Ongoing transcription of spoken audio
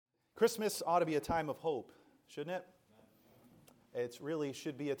Christmas ought to be a time of hope, shouldn't it? It really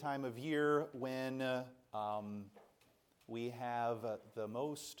should be a time of year when we have the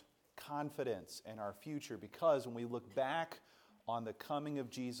most confidence in our future, because when we look back on the coming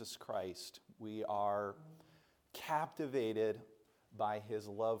of Jesus Christ, we are captivated by His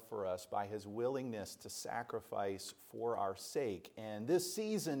love for us, by His willingness to sacrifice for our sake. And this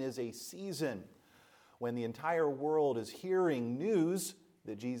season is a season when the entire world is hearing news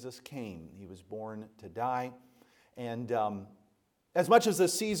that Jesus came. He was born to die. And as much as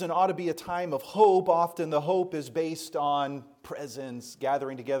this season ought to be a time of hope, often the hope is based on presents,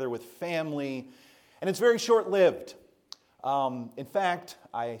 gathering together with family, and it's very short-lived. In fact,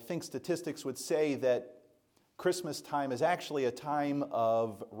 I think statistics would say that Christmas time is actually a time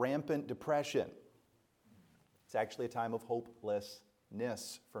of rampant depression. It's actually a time of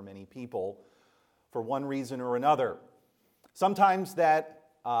hopelessness for many people, for one reason or another. Sometimes that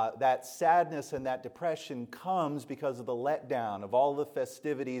sadness and that depression comes because of the letdown of all the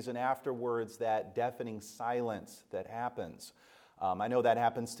festivities and afterwards that deafening silence that happens. I know that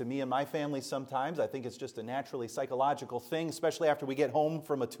happens to me and my family sometimes. I think it's just a naturally psychological thing, especially after we get home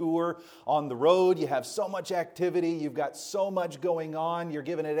from a tour on the road. You have so much activity. You've got so much going on. You're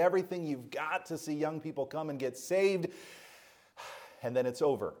giving it everything you've got to see young people come and get saved. And then it's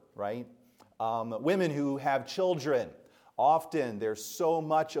over, right? Women who have children, often there's so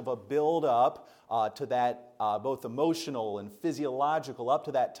much of a build-up to that both emotional and physiological. Up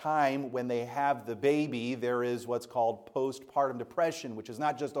to that time when they have the baby, there is what's called postpartum depression, which is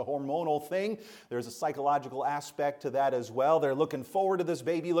not just a hormonal thing. There's a psychological aspect to that as well. They're looking forward to this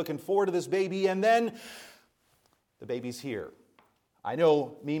baby, and then the baby's here. I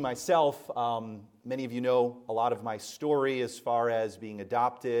know me, myself, many of you know a lot of my story as far as being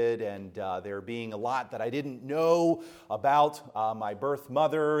adopted, and there being a lot that I didn't know about my birth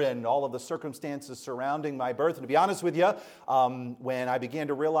mother and all of the circumstances surrounding my birth. And to be honest with you, when I began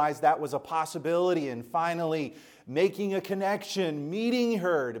to realize that was a possibility and finally making a connection, meeting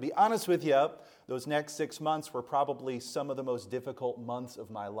her, to be honest with you, those next 6 months were probably some of the most difficult months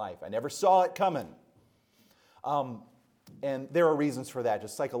of my life. I never saw it coming. And there are reasons for that,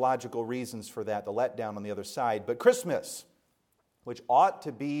 just psychological reasons for that, the letdown on the other side. But Christmas, which ought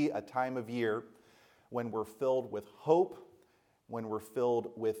to be a time of year when we're filled with hope, when we're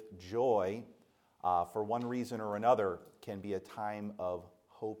filled with joy, for one reason or another, can be a time of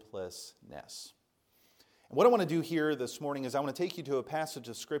hopelessness. And what I want to do here this morning is I want to take you to a passage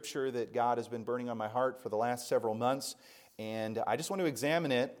of Scripture that God has been burning on my heart for the last several months, and I just want to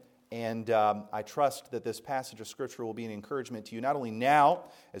examine it. And I trust that this passage of Scripture will be an encouragement to you, not only now,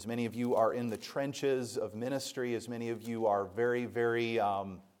 as many of you are in the trenches of ministry, as many of you are very, very,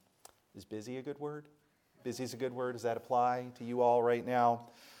 is busy a good word? Busy is a good word. Does that apply to you all right now?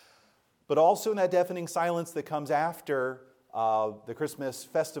 But also in that deafening silence that comes after the Christmas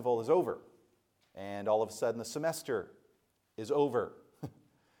festival is over. And all of a sudden the semester is over.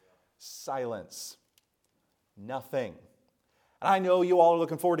 Silence. Nothing. And I know you all are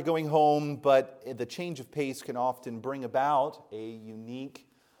looking forward to going home, but the change of pace can often bring about a unique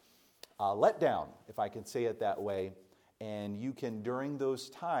letdown, if I can say it that way. And you can, during those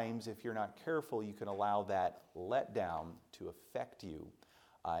times, if you're not careful, you can allow that letdown to affect you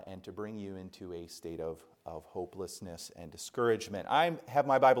and to bring you into a state of hopelessness and discouragement. I have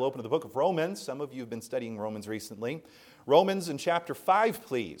my Bible open to the book of Romans. Some of you have been studying Romans recently. Romans in chapter 5,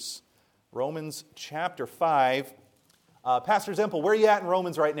 please. Romans chapter 5. Pastor Zempel, where are you at in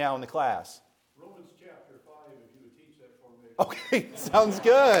Romans right now in the class? Romans chapter 5, if you would teach that for me. Okay, sounds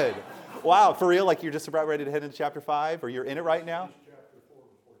good. Wow, for real? Like you're just about ready to head into chapter 5? Or you're in it right now? Chapter 4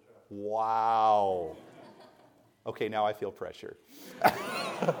 before chapter. Wow. Okay, now I feel pressure.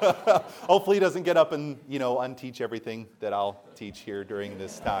 Hopefully he doesn't get up and, unteach everything that I'll teach here during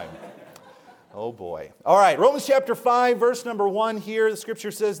this time. Oh boy. All right, Romans chapter 5, verse number 1 here. The Scripture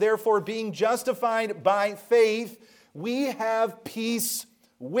says, "Therefore, being justified by faith, we have peace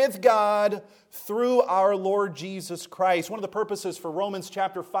with God through our Lord Jesus Christ." One of the purposes for Romans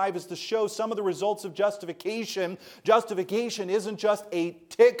chapter 5 is to show some of the results of justification. Justification isn't just a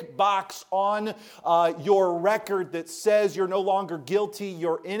tick box on your record that says you're no longer guilty,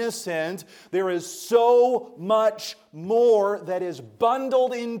 you're innocent. There is so much more that is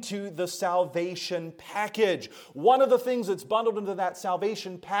bundled into the salvation package. One of the things that's bundled into that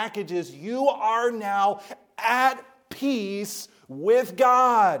salvation package is you are now at peace with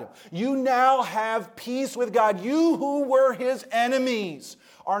God. You now have peace with God. You who were His enemies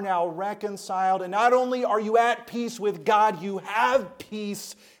are now reconciled. And not only are you at peace with God, you have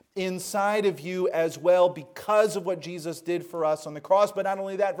peace inside of you as well because of what Jesus did for us on the cross. But not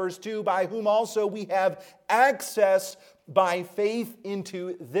only that, verse 2, by whom also we have access by faith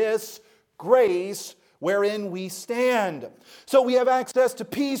into this grace wherein we stand. So we have access to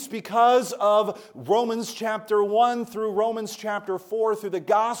peace because of Romans chapter 1 through Romans chapter 4 through the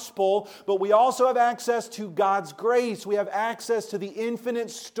gospel, but we also have access to God's grace. We have access to the infinite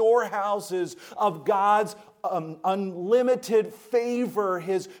storehouses of God's unlimited favor,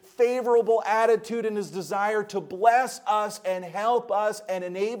 His favorable attitude and His desire to bless us and help us and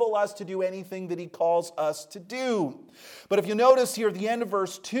enable us to do anything that He calls us to do. But if you notice here at the end of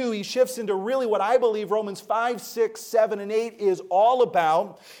verse 2, he shifts into really what I believe Romans 5, 6, 7, and 8 is all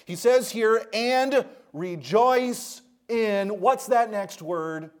about. He says here, and rejoice in, what's that next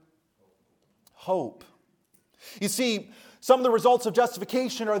word? Hope. You see, some of the results of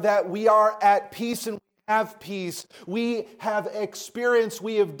justification are that we are at peace and have peace. We have experienced,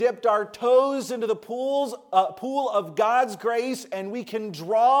 we have dipped our toes into the pool of God's grace, and we can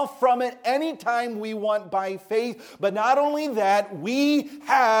draw from it anytime we want by faith. But not only that, we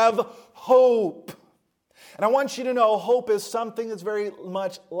have hope. And I want you to know hope is something that's very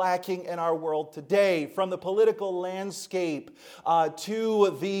much lacking in our world today. From the political landscape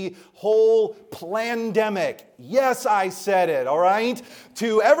to the whole plandemic. Yes, I said it, all right?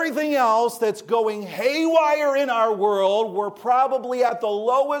 To everything else that's going haywire in our world, we're probably at the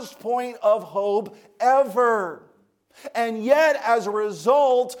lowest point of hope ever. And yet, as a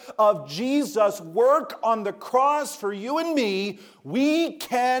result of Jesus' work on the cross for you and me, we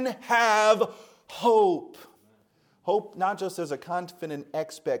can have hope. Hope not just as a confident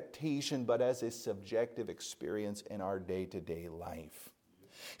expectation, but as a subjective experience in our day-to-day life.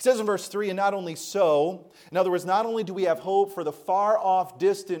 He says in verse 3, and not only so, in other words, not only do we have hope for the far-off,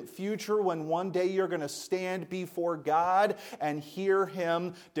 distant future when one day you're going to stand before God and hear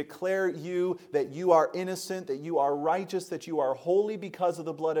Him declare you that you are innocent, that you are righteous, that you are holy because of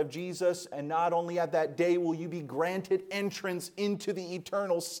the blood of Jesus, and not only at that day will you be granted entrance into the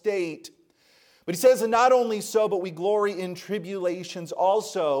eternal state. But he says, and not only so, but we glory in tribulations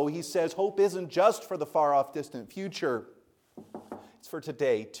also. He says, hope isn't just for the far-off, distant future. It's for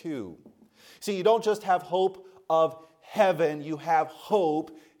today, too. See, you don't just have hope of heaven, you have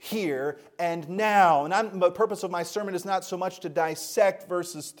hope here and now. And the purpose of my sermon is not so much to dissect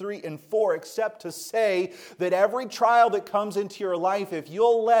verses 3 and 4, except to say that every trial that comes into your life, if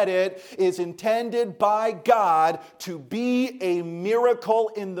you'll let it, is intended by God to be a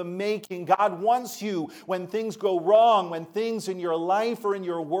miracle in the making. God wants you, when things go wrong, when things in your life or in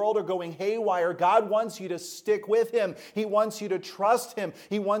your world are going haywire, God wants you to stick with Him. He wants you to trust Him.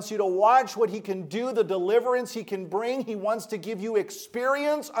 He wants you to watch what He can do, the deliverance He can bring. He wants to give you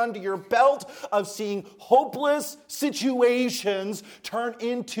experience under your belt of seeing hopeless situations turn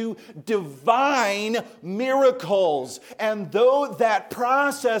into divine miracles. And though that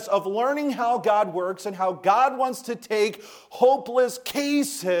process of learning how God works and how God wants to take hopeless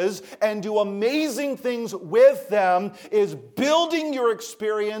cases and do amazing things with them is building your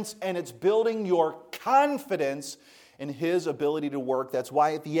experience and it's building your confidence in His ability to work. That's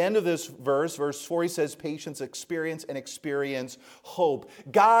why at the end of this verse 4, he says, patience, experience, and experience hope.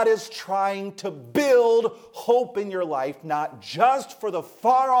 God is trying to build hope in your life, not just for the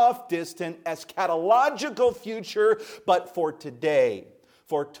far-off, distant, eschatological future, but for today,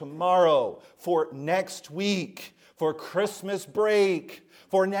 for tomorrow, for next week, for Christmas break,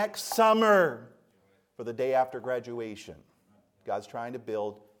 for next summer, for the day after graduation. God's trying to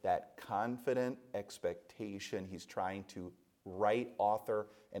build that confident expectation. He's trying to author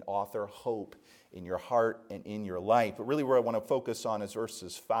hope in your heart and in your life. But really where I want to focus on is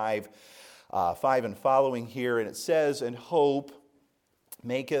verses 5 and following here. And it says, and hope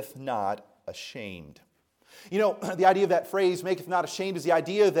maketh not ashamed. You know, the idea of that phrase, maketh not ashamed, is the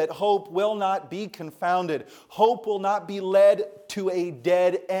idea that hope will not be confounded. Hope will not be led to a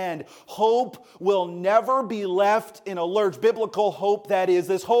dead end. Hope will never be left in a lurch. Biblical hope, that is,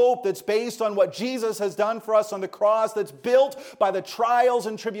 this hope that's based on what Jesus has done for us on the cross, that's built by the trials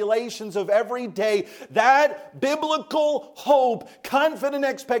and tribulations of every day. That biblical hope, confident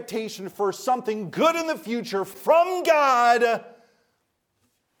expectation for something good in the future from God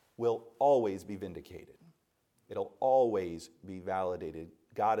will always be vindicated. It'll always be validated.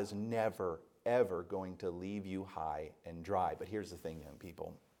 God is never, ever going to leave you high and dry. But here's the thing, young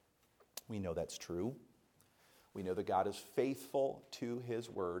people. We know that's true. We know that God is faithful to His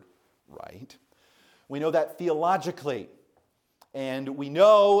word, right? We know that theologically. And we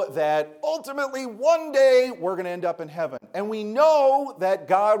know that ultimately one day we're going to end up in heaven. And we know that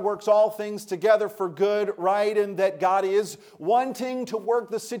God works all things together for good, right? And that God is wanting to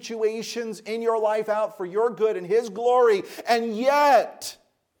work the situations in your life out for your good and His glory. And yet,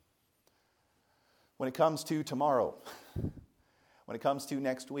 when it comes to tomorrow, when it comes to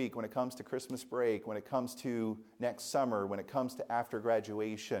next week, when it comes to Christmas break, when it comes to next summer, when it comes to after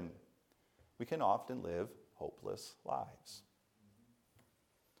graduation, we can often live hopeless lives.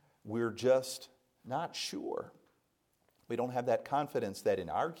 We're just not sure. We don't have that confidence that in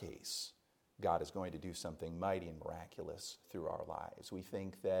our case, God is going to do something mighty and miraculous through our lives. We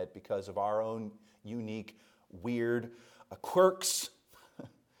think that because of our own unique, weird quirks,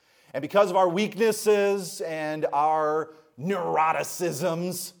 and because of our weaknesses and our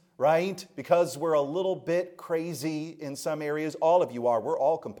neuroticisms, right? Because we're a little bit crazy in some areas. All of you are. We're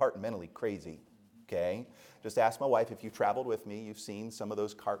all compartmentally crazy, okay? Just ask my wife, if you've traveled with me, you've seen some of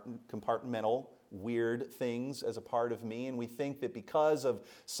those compartmental weird things as a part of me. And we think that because of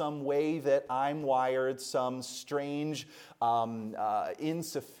some way that I'm wired, some strange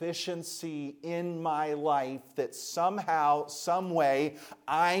insufficiency in my life, that somehow, some way,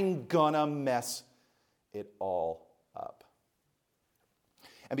 I'm gonna mess it all up.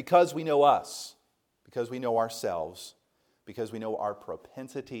 And because we know us, because we know ourselves, because we know our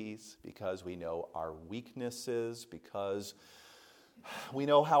propensities, because we know our weaknesses, because we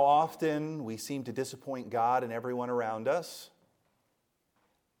know how often we seem to disappoint God and everyone around us,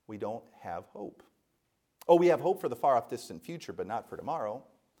 we don't have hope. Oh, we have hope for the far-off distant future, but not for tomorrow.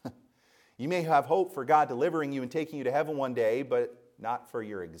 You may have hope for God delivering you and taking you to heaven one day, but not for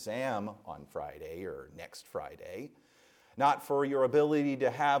your exam on Friday or next Friday. Not for your ability to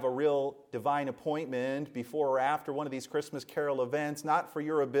have a real divine appointment before or after one of these Christmas Carol events. Not for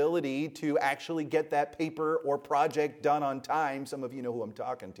your ability to actually get that paper or project done on time. Some of you know who I'm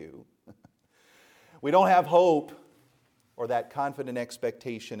talking to. We don't have hope or that confident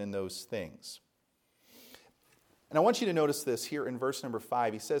expectation in those things. And I want you to notice this here in verse number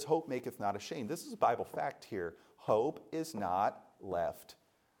 5. He says, hope maketh not ashamed. This is a Bible fact here. Hope is not left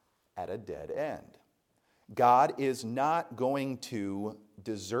at a dead end. God is not going to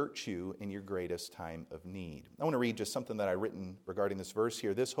desert you in your greatest time of need. I want to read just something that I've written regarding this verse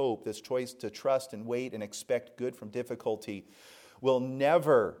here. This hope, this choice to trust and wait and expect good from difficulty will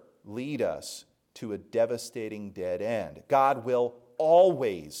never lead us to a devastating dead end. God will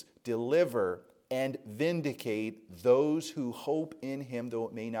always deliver and vindicate those who hope in Him, though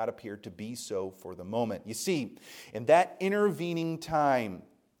it may not appear to be so for the moment. You see, in that intervening time,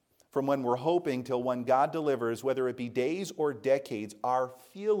 from when we're hoping till when God delivers, whether it be days or decades, our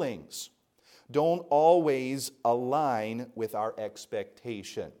feelings don't always align with our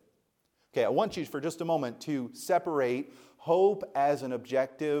expectation. Okay, I want you for just a moment to separate hope as an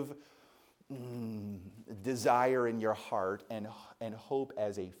objective desire in your heart and hope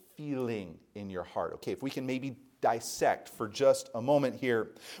as a feeling in your heart. Okay, if we can maybe dissect for just a moment here.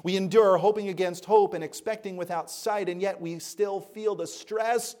 We endure hoping against hope and expecting without sight, and yet we still feel the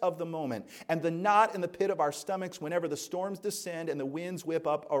stress of the moment and the knot in the pit of our stomachs whenever the storms descend and the winds whip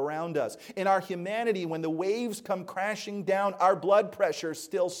up around us. In our humanity, when the waves come crashing down, our blood pressure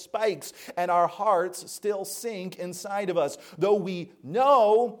still spikes and our hearts still sink inside of us. Though we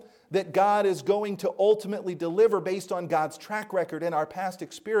know that God is going to ultimately deliver based on God's track record and our past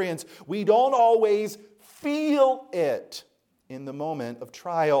experience, we don't always feel it in the moment of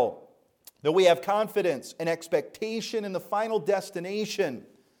trial. Though we have confidence and expectation in the final destination,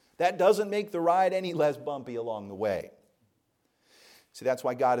 that doesn't make the ride any less bumpy along the way. See, that's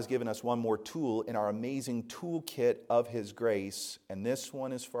why God has given us one more tool in our amazing toolkit of His grace, and this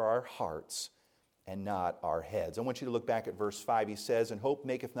one is for our hearts and not our heads. I want you to look back at verse 5. He says, and hope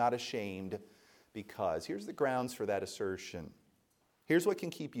maketh not ashamed, because. Here's the grounds for that assertion. Here's what can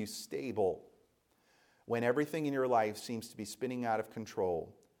keep you stable when everything in your life seems to be spinning out of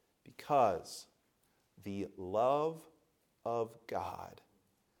control. Because the love of God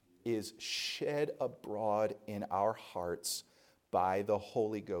is shed abroad in our hearts by the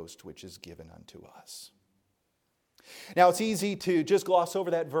Holy Ghost, which is given unto us. Now, it's easy to just gloss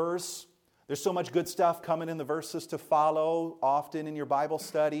over that verse. There's so much good stuff coming in the verses to follow. Often in your Bible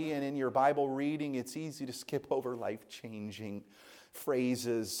study and in your Bible reading, it's easy to skip over life-changing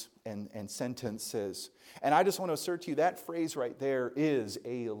phrases and sentences. And I just want to assert to you that phrase right there is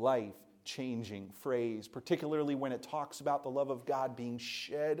a life-changing phrase, particularly when it talks about the love of God being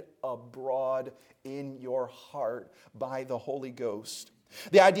shed abroad in your heart by the Holy Ghost.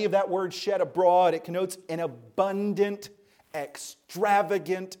 The idea of that word shed abroad, it connotes an abundant,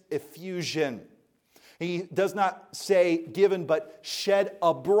 extravagant effusion. He does not say given, but shed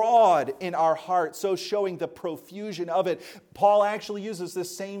abroad in our hearts, so showing the profusion of it. Paul actually uses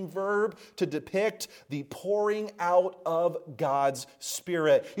this same verb to depict the pouring out of God's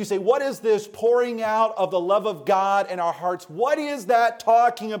Spirit. You say, what is this pouring out of the love of God in our hearts? What is that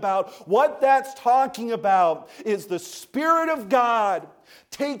talking about? What that's talking about is the Spirit of God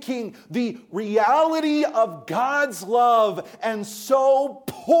taking the reality of God's love and so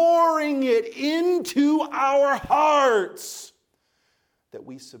pouring it into our hearts that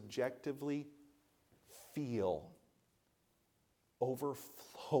we subjectively feel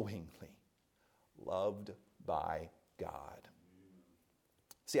overflowingly loved by God.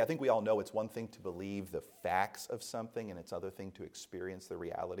 See, I think we all know it's one thing to believe the facts of something and it's another thing to experience the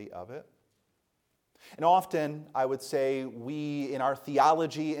reality of it. And often, I would say, we, in our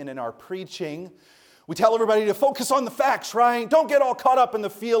theology and in our preaching, we tell everybody to focus on the facts, right? Don't get all caught up in the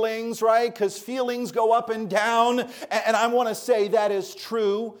feelings, right? Because feelings go up and down. And I want to say that is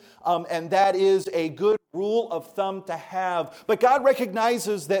true, and that is a good rule of thumb to have. But God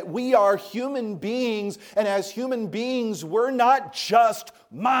recognizes that we are human beings, and as human beings, we're not just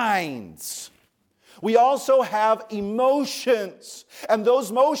minds. We also have emotions. And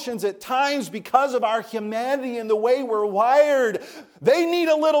those emotions at times, because of our humanity and the way we're wired, they need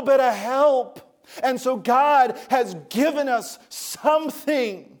a little bit of help. And so God has given us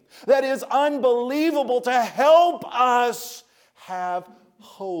something that is unbelievable to help us have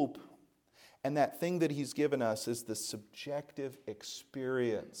hope. And that thing that He's given us is the subjective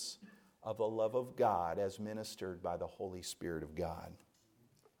experience of the love of God as ministered by the Holy Spirit of God.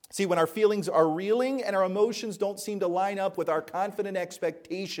 See, when our feelings are reeling and our emotions don't seem to line up with our confident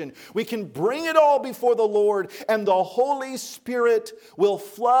expectation, we can bring it all before the Lord, and the Holy Spirit will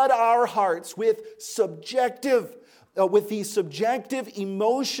flood our hearts with the subjective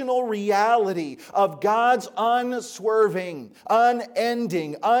emotional reality of God's unswerving,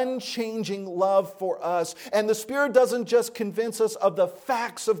 unending, unchanging love for us. And the Spirit doesn't just convince us of the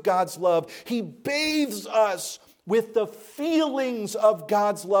facts of God's love. He bathes us with the feelings of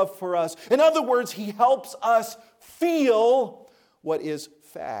God's love for us. In other words, He helps us feel what is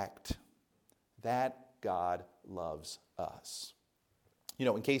fact, that God loves us. You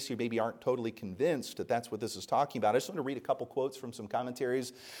know, in case you maybe aren't totally convinced that that's what this is talking about, I just want to read a couple quotes from some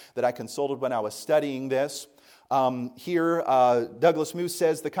commentaries that I consulted when I was studying this. Douglas Moose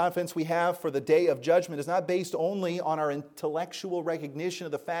says, the confidence we have for the day of judgment is not based only on our intellectual recognition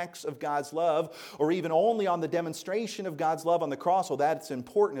of the facts of God's love, or even only on the demonstration of God's love on the cross, well, that's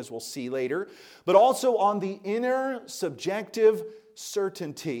important as we'll see later, but also on the inner subjective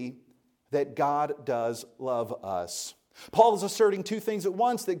certainty that God does love us. Paul is asserting two things at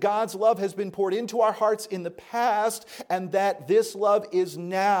once: that God's love has been poured into our hearts in the past, and that this love is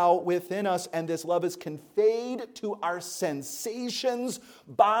now within us, and this love is conveyed to our sensations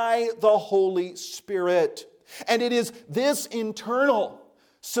by the Holy Spirit. And it is this internal,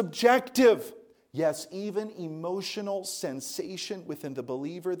 subjective, yes, even emotional sensation within the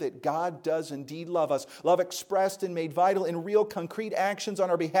believer that God does indeed love us. Love expressed and made vital in real concrete actions on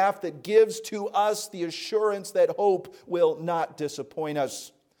our behalf that gives to us the assurance that hope will not disappoint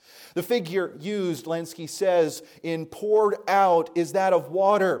us. The figure used, Lenski says, in poured out is that of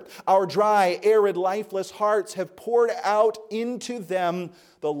water. Our dry, arid, lifeless hearts have poured out into them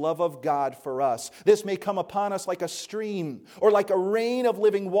the love of God for us. This may come upon us like a stream or like a rain of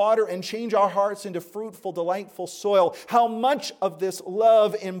living water and change our hearts into fruitful, delightful soil. How much of this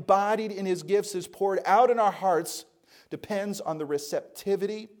love embodied in His gifts is poured out in our hearts depends on the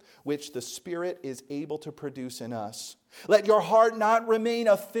receptivity which the Spirit is able to produce in us. Let your heart not remain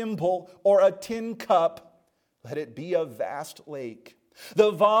a thimble or a tin cup. Let it be a vast lake.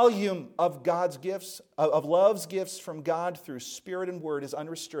 The volume of God's gifts, of love's gifts from God through Spirit and Word is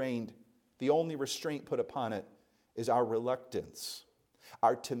unrestrained. The only restraint put upon it is our reluctance,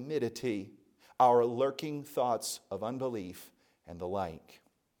 our timidity, our lurking thoughts of unbelief, and the like.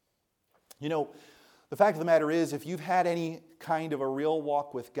 You know, the fact of the matter is, if you've had any kind of a real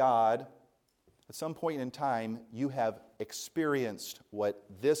walk with God, at some point in time, you have experienced what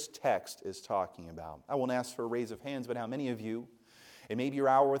this text is talking about. I won't ask for a raise of hands, but how many of you, and maybe your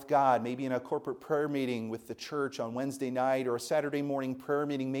hour with God, maybe in a corporate prayer meeting with the church on Wednesday night, or a Saturday morning prayer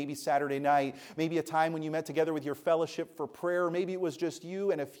meeting, maybe Saturday night, maybe a time when you met together with your fellowship for prayer, maybe it was just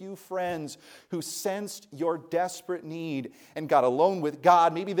you and a few friends who sensed your desperate need and got alone with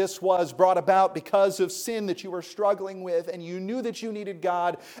God. Maybe this was brought about because of sin that you were struggling with, and you knew that you needed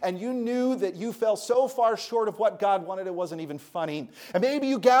God, and you knew that you fell so far short of what God wanted it wasn't even funny. And maybe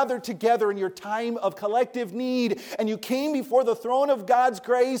you gathered together in your time of collective need, and you came before the throne of of God's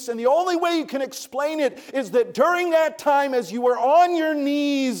grace, and the only way you can explain it is that during that time as you were on your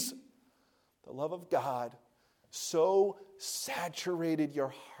knees, the love of God so saturated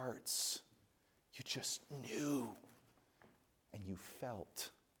your hearts, you just knew and you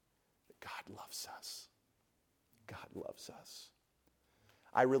felt that God loves us. God loves us.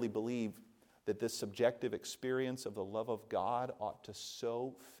 I really believe that this subjective experience of the love of God ought to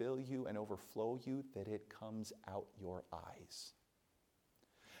so fill you and overflow you that it comes out your eyes.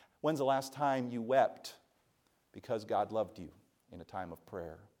 When's the last time you wept because God loved you in a time of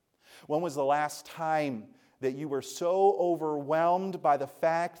prayer? When was the last time that you were so overwhelmed by the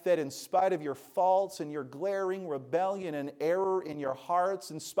fact that in spite of your faults and your glaring rebellion and error in your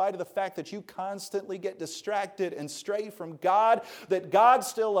hearts, in spite of the fact that you constantly get distracted and stray from God, that God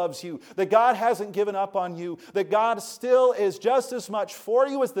still loves you, that God hasn't given up on you, that God still is just as much for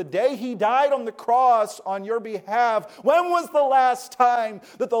you as the day He died on the cross on your behalf? When was the last time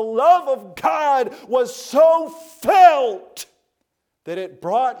that the love of God was so felt that it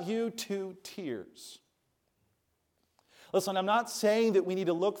brought you to tears? Listen, I'm not saying that we need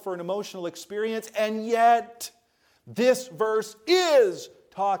to look for an emotional experience, and yet this verse is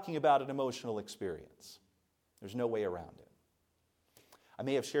talking about an emotional experience. There's no way around it. I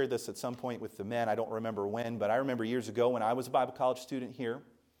may have shared this at some point with the men. I don't remember when, but I remember years ago when I was a Bible college student here,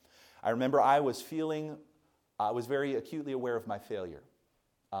 I remember I was very acutely aware of my failure.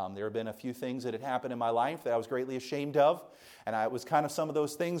 There have been a few things that had happened in my life that I was greatly ashamed of. And it was kind of some of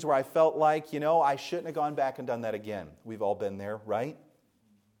those things where I felt like, I shouldn't have gone back and done that again. We've all been there, right?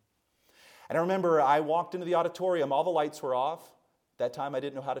 And I remember I walked into the auditorium. All the lights were off. That time I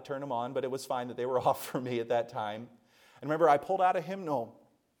didn't know how to turn them on, but it was fine that they were off for me at that time. And remember, I pulled out a hymnal.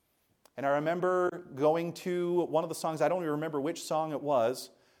 And I remember going to one of the songs. I don't even remember which song it was.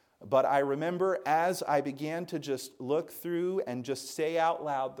 But I remember as I began to just look through and just say out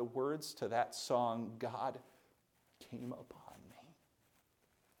loud the words to that song, God came upon me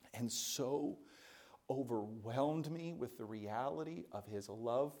and so overwhelmed me with the reality of His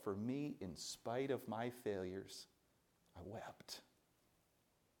love for me in spite of my failures. I wept.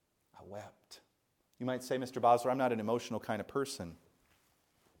 I wept. You might say, Mr. Bosler, I'm not an emotional kind of person.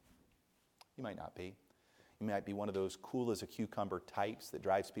 You might not be. You might be one of those cool as a cucumber types that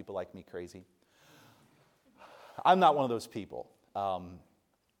drives people like me crazy. I'm not one of those people.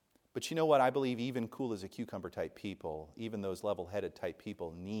 But you know what? I believe even cool as a cucumber type people, even those level-headed type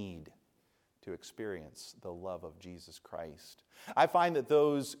people need to experience the love of Jesus Christ. I find that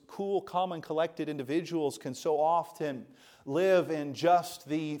those cool, calm, and collected individuals can so often live in just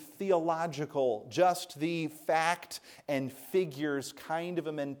the theological, just the fact and figures kind of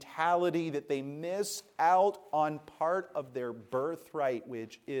a mentality that they miss out on part of their birthright,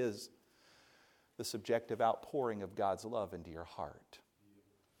 which is the subjective outpouring of God's love into your heart.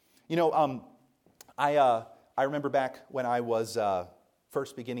 I remember back when I was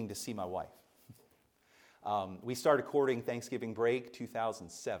first beginning to see my wife. We started courting Thanksgiving break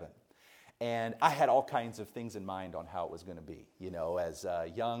 2007. And I had all kinds of things in mind on how it was going to be. As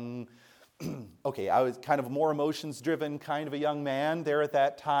a young, I was kind of more emotions-driven kind of a young man there at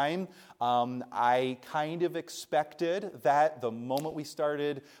that time. I kind of expected that the moment we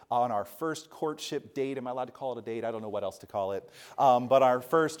started on our first courtship date, am I allowed to call it a date? I don't know what else to call it. But our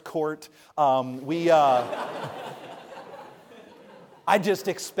first court, I just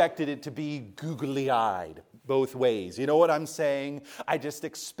expected it to be googly-eyed both ways. You know what I'm saying? I just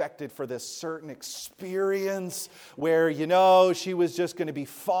expected for this certain experience where, she was just going to be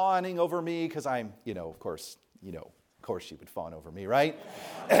fawning over me because I'm, of course she would fawn over me, right?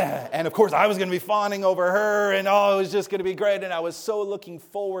 And of course I was going to be fawning over her, and it was just going to be great. And I was so looking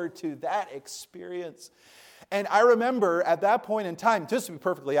forward to that experience. And I remember at that point in time, just to be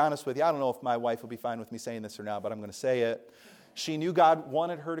perfectly honest with you, I don't know if my wife will be fine with me saying this or not, but I'm going to say it. She knew God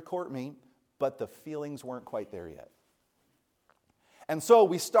wanted her to court me, but the feelings weren't quite there yet. And so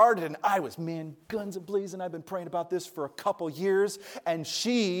we started, and I was, guns a-blazing. I've been praying about this for a couple years. And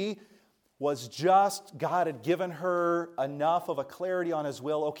she was God had given her enough of a clarity on His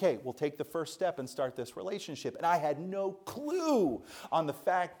will. Okay, we'll take the first step and start this relationship. And I had no clue on the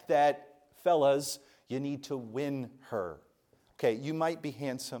fact that, fellas, you need to win her. Okay, you might be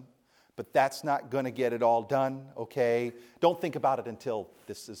handsome, but that's not going to get it all done, okay? Don't think about it until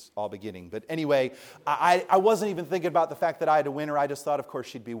this is all beginning. But anyway, I wasn't even thinking about the fact that I had to win her. I just thought, of course,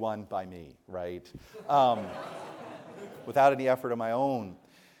 she'd be won by me, right? Without any effort of my own.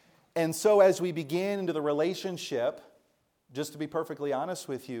 And so as we began into the relationship, just to be perfectly honest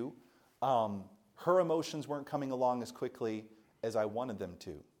with you, her emotions weren't coming along as quickly as I wanted them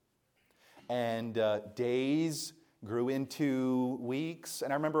to. And days grew into weeks.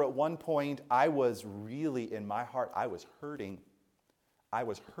 And I remember at one point, I was really, in my heart, I was hurting. I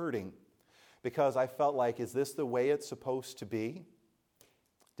was hurting because I felt like, is this the way it's supposed to be?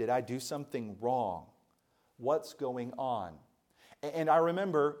 Did I do something wrong? What's going on? And I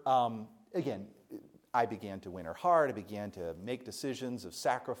remember, again, I began to win her heart. I began to make decisions of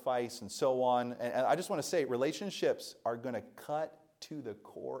sacrifice and so on. And I just want to say, relationships are going to cut to the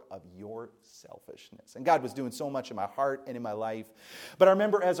core of your selfishness. And God was doing so much in my heart and in my life. But I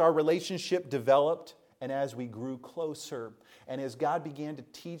remember as our relationship developed and as we grew closer, and as God began to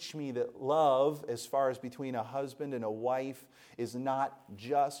teach me that love, as far as between a husband and a wife, is not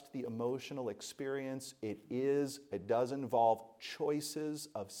just the emotional experience. It does involve choices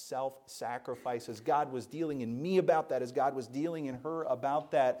of self-sacrifice. As God was dealing in me about that, as God was dealing in her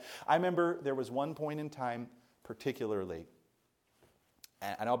about that, I remember there was one point in time particularly,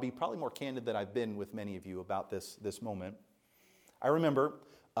 and I'll be probably more candid than I've been with many of you about this moment. I remember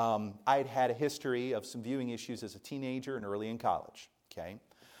I'd had a history of some viewing issues as a teenager and early in college. Okay,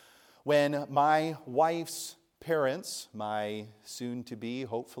 when my wife's parents, my soon-to-be,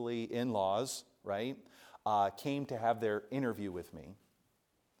 hopefully in-laws, right, came to have their interview with me,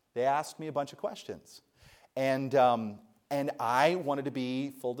 they asked me a bunch of questions, and I wanted to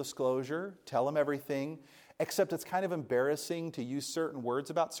be full disclosure, tell them everything, except it's kind of embarrassing to use certain words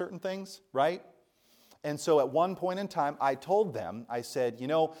about certain things, right? And so at one point in time, I told them, I said,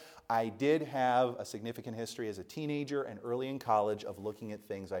 I did have a significant history as a teenager and early in college of looking at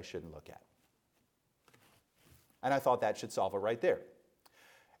things I shouldn't look at. And I thought that should solve it right there.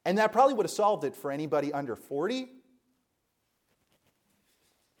 And that probably would have solved it for anybody under 40.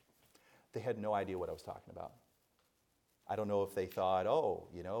 They had no idea what I was talking about. I don't know if they thought,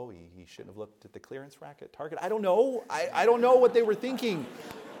 he shouldn't have looked at the clearance rack at Target. I don't know. I don't know what they were thinking.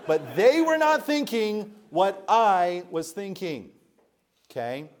 But they were not thinking what I was thinking.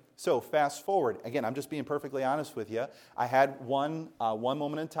 Okay? So fast forward. Again, I'm just being perfectly honest with you. I had one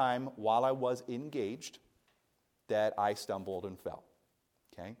moment in time while I was engaged that I stumbled and fell.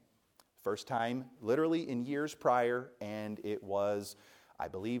 Okay? First time literally in years prior, and it was, I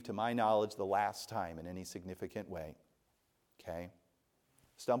believe to my knowledge, the last time in any significant way. Okay?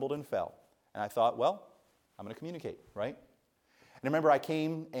 Stumbled and fell. And I thought, well, I'm going to communicate, right? And I remember I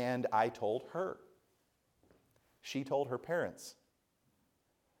came and I told her. She told her parents.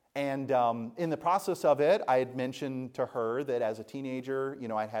 And in the process of it, I had mentioned to her that as a teenager,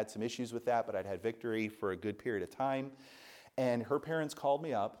 I'd had some issues with that, but I'd had victory for a good period of time. And her parents called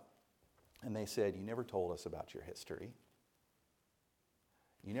me up and they said, "You never told us about your history.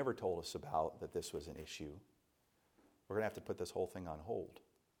 You never told us about that this was an issue. We're going to have to put this whole thing on hold."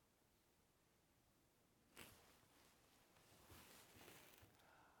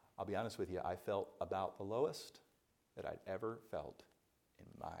 I'll be honest with you, I felt about the lowest that I'd ever felt in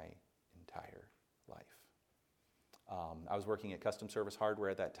my entire life. I was working at Custom Service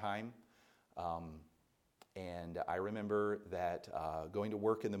Hardware at that time, and I remember that going to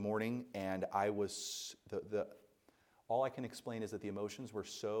work in the morning, and I was, all I can explain is that the emotions were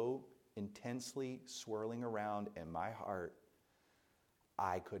so intensely swirling around in my heart,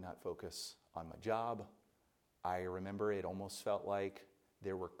 I could not focus on my job. I remember it almost felt like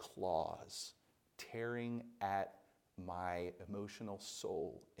there were claws tearing at my emotional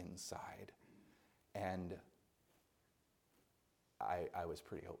soul inside. And I was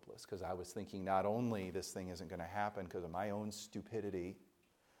pretty hopeless because I was thinking not only this thing isn't going to happen because of my own stupidity,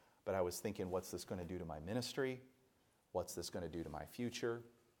 but I was thinking, what's this going to do to my ministry? What's this going to do to my future?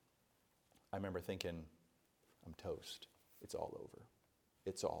 I remember thinking, I'm toast. It's all over.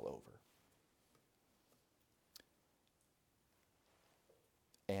 It's all over.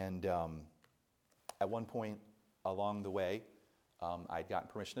 And at one point along the way, I'd gotten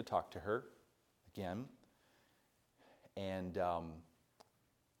permission to talk to her again. And I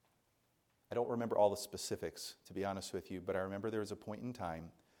don't remember all the specifics, to be honest with you, but I remember there was a point in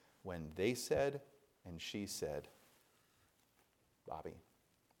time when they said and she said, "Bobby,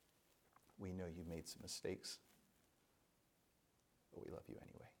 we know you made some mistakes, but we love you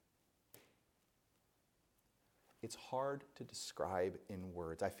anyway." It's hard to describe in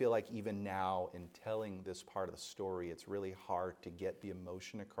words. I feel like even now in telling this part of the story, it's really hard to get the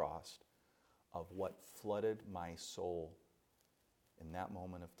emotion across of what flooded my soul in that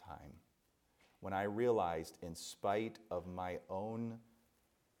moment of time when I realized, in spite of my own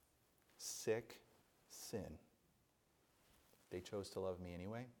sick sin, they chose to love me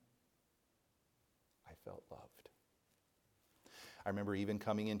anyway. I felt loved. I remember even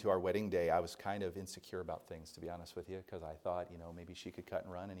coming into our wedding day, I was kind of insecure about things, to be honest with you, because I thought, maybe she could cut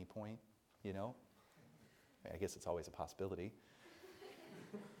and run any point, I guess it's always a possibility.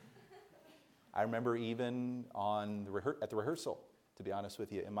 I remember even at the rehearsal, to be honest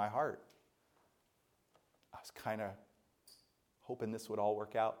with you, in my heart, I was kind of hoping this would all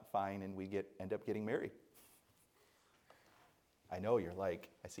work out fine and we end up getting married. I know you're like,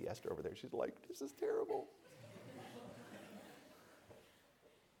 I see Esther over there. She's like, this is terrible.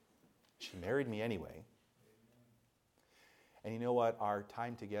 She married me anyway. And you know what? Our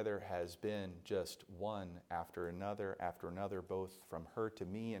time together has been just one after another, both from her to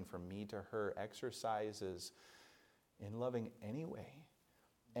me and from me to her, exercises in loving anyway.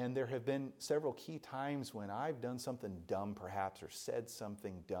 And there have been several key times when I've done something dumb perhaps, or said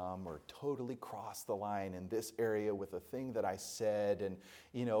something dumb, or totally crossed the line in this area with a thing that I said,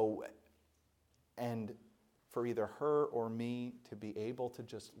 and for either her or me to be able to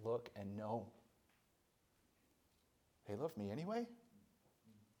just look and know, they love me anyway.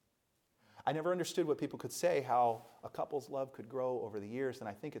 I never understood what people could say, how a couple's love could grow over the years, and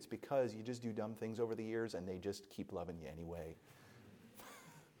I think it's because you just do dumb things over the years and they just keep loving you anyway.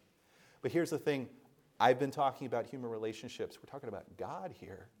 But here's the thing. I've been talking about human relationships. We're talking about God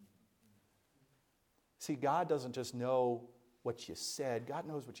here. See, God doesn't just know what you said. God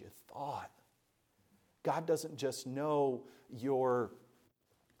knows what you thought. God doesn't just know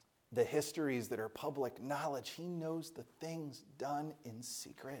the histories that are public knowledge. He knows the things done in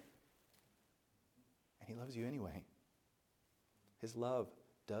secret. And He loves you anyway. His love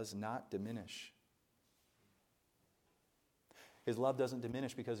does not diminish. His love doesn't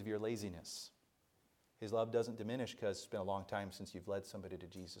diminish because of your laziness. His love doesn't diminish because it's been a long time since you've led somebody to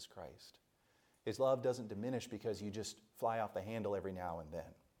Jesus Christ. His love doesn't diminish because you just fly off the handle every now and then.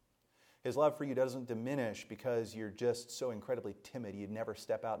 His love for you doesn't diminish because you're just so incredibly timid you'd never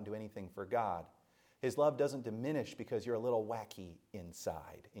step out and do anything for God. His love doesn't diminish because you're a little wacky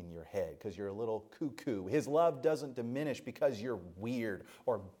inside in your head, because you're a little cuckoo. His love doesn't diminish because you're weird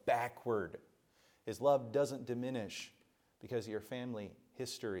or backward. His love doesn't diminish because of your family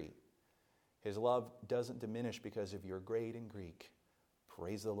history. His love doesn't diminish because of your grade in Greek.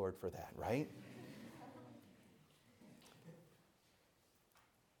 Praise the Lord for that, right?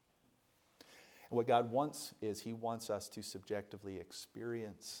 And what God wants is He wants us to subjectively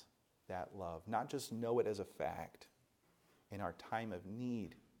experience that love, not just know it as a fact. In our time of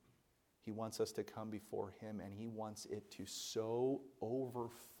need, He wants us to come before Him, and He wants it to so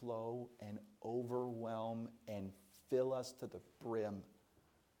overflow and overwhelm and fill us to the brim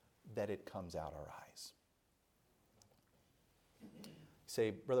that it comes out our eyes. You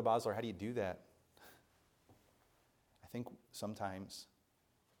say, Brother Bosler, how do you do that? I think sometimes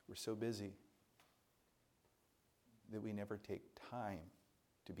we're so busy that we never take time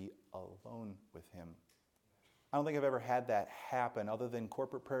to be alone with Him. I don't think I've ever had that happen other than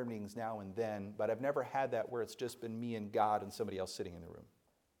corporate prayer meetings now and then, but I've never had that where it's just been me and God and somebody else sitting in the room,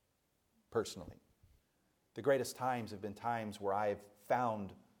 personally. The greatest times have been times where I've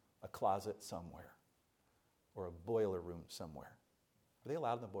found a closet somewhere or a boiler room somewhere. Are they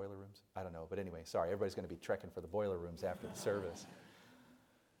allowed in the boiler rooms? I don't know, but anyway, sorry, everybody's going to be trekking for the boiler rooms after the service.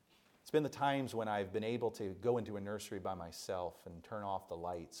 It's been the times when I've been able to go into a nursery by myself and turn off the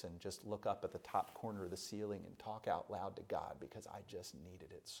lights and just look up at the top corner of the ceiling and talk out loud to God because I just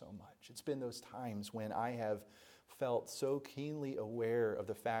needed it so much. It's been those times when I have felt so keenly aware of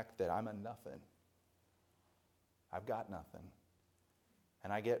the fact that I'm a nothing. I've got nothing.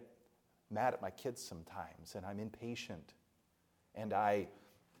 And I get mad at my kids sometimes, and I'm impatient. And I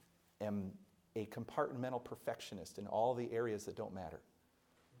am a compartmental perfectionist in all the areas that don't matter.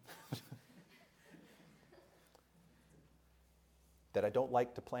 That I don't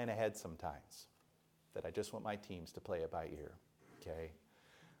like to plan ahead sometimes. That I just want my teams to play it by ear. Okay?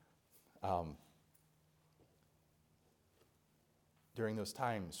 During those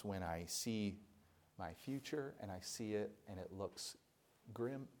times when I see my future and I see it and it looks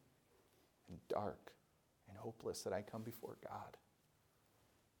grim and dark and hopeless, that I come before God.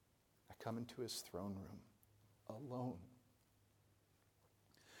 I come into His throne room alone.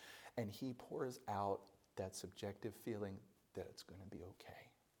 And He pours out that subjective feeling that it's going to be okay.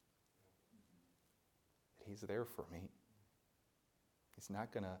 That He's there for me. He's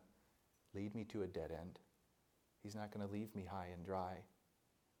not going to lead me to a dead end. He's not going to leave me high and dry.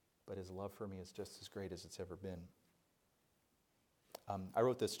 But His love for me is just as great as it's ever been. I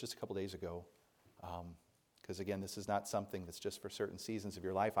wrote this just a couple days ago. Because again, this is not something that's just for certain seasons of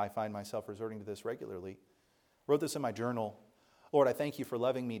your life. I find myself resorting to this regularly. I wrote this in my journal. Lord, I thank You for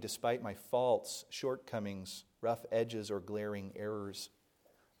loving me despite my faults, shortcomings, rough edges, or glaring errors.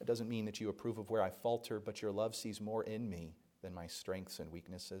 It doesn't mean that You approve of where I falter, but Your love sees more in me than my strengths and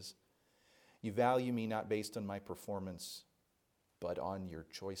weaknesses. You value me not based on my performance, but on your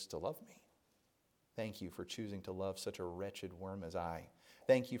choice to love me. Thank you for choosing to love such a wretched worm as I.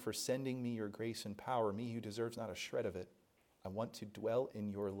 Thank you for sending me your grace and power, me who deserves not a shred of it. I want to dwell in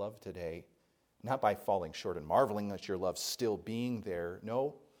your love today, not by falling short and marveling at your love still being there.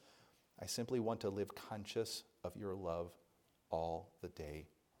 No, I simply want to live conscious of your love all the day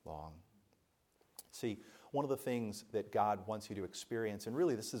long. See, one of the things that God wants you to experience, and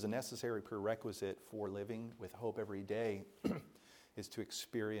really this is a necessary prerequisite for living with hope every day, is to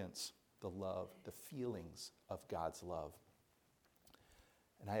experience the love, the feelings of God's love.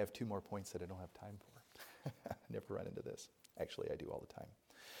 And I have 2 more points that I don't have time for. I never run into this. Actually, I do all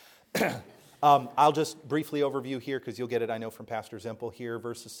the time. I'll just briefly overview here because you'll get it, I know, from Pastor Zempel here.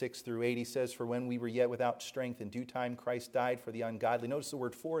 Verses 6 through 8, he says, "For when we were yet without strength, in due time Christ died for the ungodly." Notice the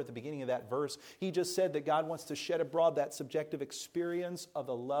word "for" at the beginning of that verse. He just said that God wants to shed abroad that subjective experience of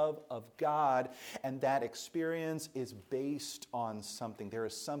the love of God, and that experience is based on something. There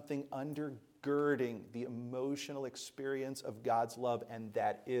is something undergirding the emotional experience of God's love, and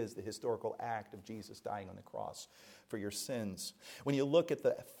that is the historical act of Jesus dying on the cross for your sins. When you look at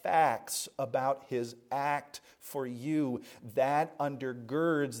the facts about his act for you, that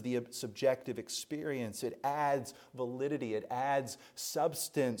undergirds the subjective experience. It adds validity. It adds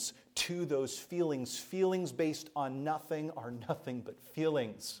substance to those feelings. Feelings based on nothing are nothing but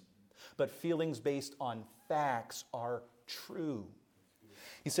feelings. But feelings based on facts are true.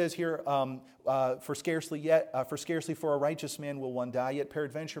 He says here, for scarcely for a righteous man will one die, yet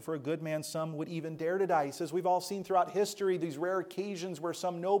peradventure for a good man some would even dare to die. He says we've all seen throughout history these rare occasions where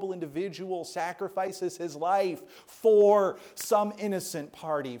some noble individual sacrifices his life for some innocent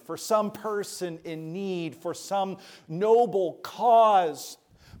party, for some person in need, for some noble cause.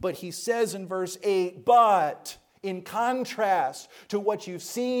 But he says in verse 8, but in contrast to what you've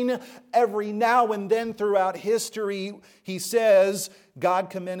seen every now and then throughout history, he says,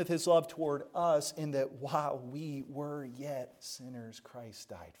 God commendeth his love toward us in that while we were yet sinners, Christ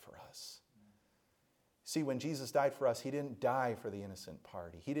died for us. See, when Jesus died for us, he didn't die for the innocent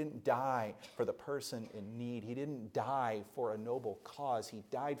party. He didn't die for the person in need. He didn't die for a noble cause. He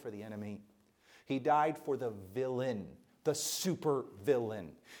died for the enemy. He died for the villain, the super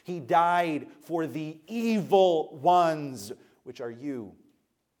villain. He died for the evil ones, which are you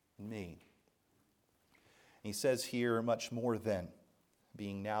and me. He says here, much more than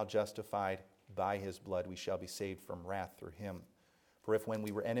being now justified by his blood, we shall be saved from wrath through him. For if when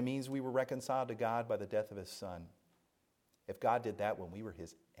we were enemies, we were reconciled to God by the death of his Son. If God did that when we were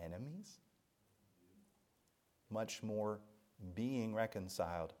his enemies, much more being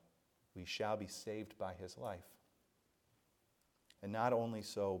reconciled, we shall be saved by his life. And not only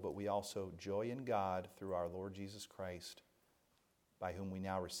so, but we also joy in God through our Lord Jesus Christ, by whom we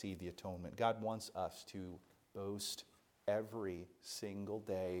now receive the atonement. God wants us to boast every single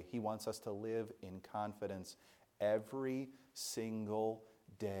day. He wants us to live in confidence every single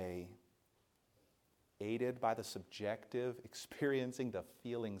day, aided by the subjective, experiencing the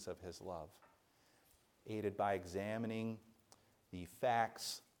feelings of his love, aided by examining the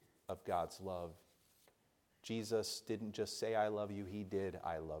facts of God's love. Jesus didn't just say, I love you, he did,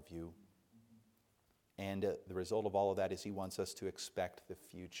 I love you. And the result of all of that is he wants us to expect the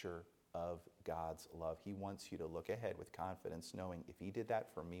future of God's love. He wants you to look ahead with confidence, knowing if he did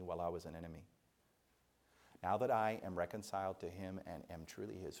that for me while I was an enemy, now that I am reconciled to him and am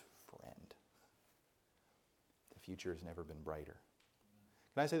truly his friend, the future has never been brighter.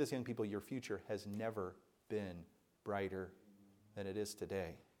 Can I say this, young people? Your future has never been brighter than it is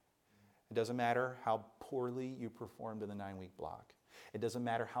today. It doesn't matter how poorly you performed in the 9-week block. It doesn't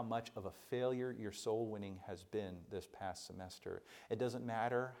matter how much of a failure your soul winning has been this past semester. It doesn't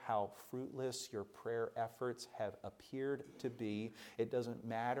matter how fruitless your prayer efforts have appeared to be. It doesn't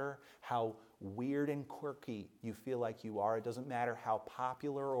matter how weird and quirky you feel like you are. It doesn't matter how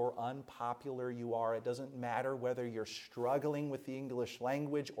popular or unpopular you are. It doesn't matter whether you're struggling with the English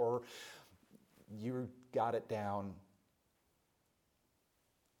language or you got it down.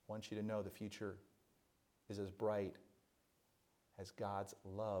 I want you to know the future is as bright as God's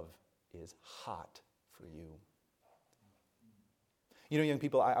love is hot for you. You know, young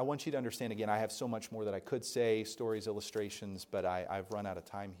people, I want you to understand again, I have so much more that I could say, stories, illustrations, but I've run out of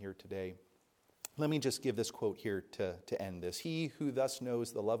time here today. Let me just give this quote here to end this. He who thus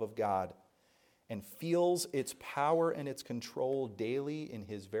knows the love of God and feels its power and its control daily in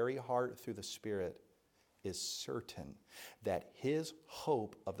his very heart through the Spirit is certain that his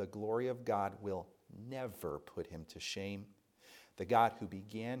hope of the glory of God will never put him to shame. The God who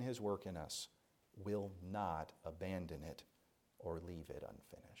began his work in us will not abandon it or leave it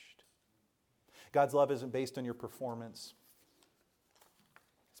unfinished. God's love isn't based on your performance.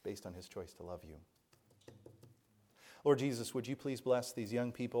 It's based on His choice to love you. Lord Jesus, would you please bless these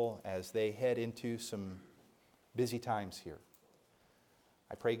young people as they head into some busy times here.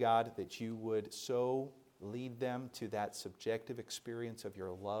 I pray, God, that you would so lead them to that subjective experience of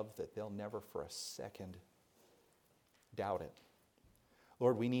your love that they'll never for a second doubt it.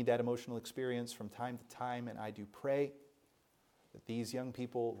 Lord, we need that emotional experience from time to time, and I do pray that these young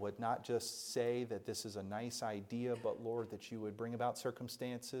people would not just say that this is a nice idea, but Lord, that you would bring about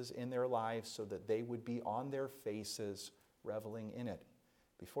circumstances in their lives so that they would be on their faces reveling in it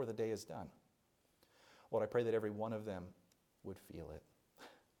before the day is done. Lord, I pray that every one of them would feel it,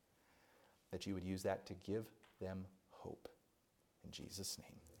 that you would use that to give them hope. In Jesus'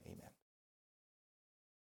 name, amen.